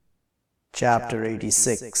Chapter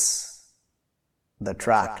 86. The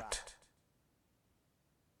Tract.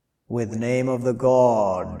 With name of the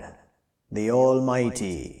God, the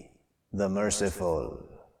Almighty, the Merciful,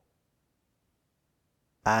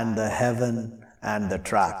 and the heaven and the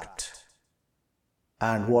tract,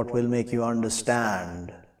 and what will make you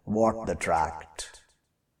understand what the tract,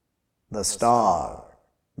 the star,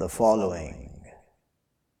 the following.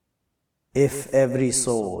 If every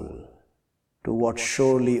soul to what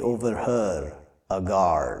surely over her a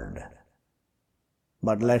guard,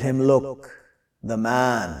 but let him look, the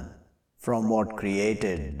man, from what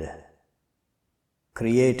created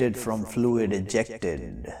from fluid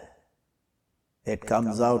ejected. It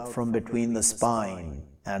comes out from between the spine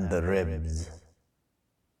and the ribs.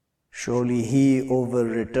 Surely he over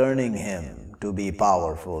returning him to be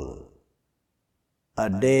powerful. A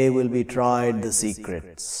day will be tried the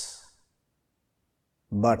secrets,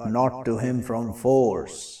 but not to him from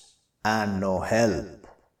force and no help.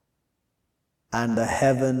 And the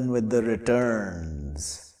heaven with the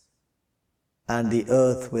returns, and the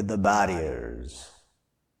earth with the barriers.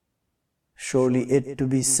 Surely it to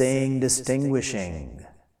be saying distinguishing,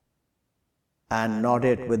 and not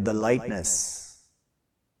it with the lightness.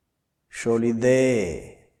 Surely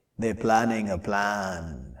they planning a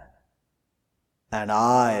plan, and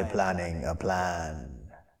I planning a plan.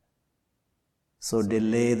 So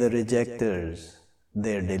delay the rejectors,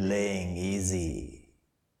 they're delaying easy.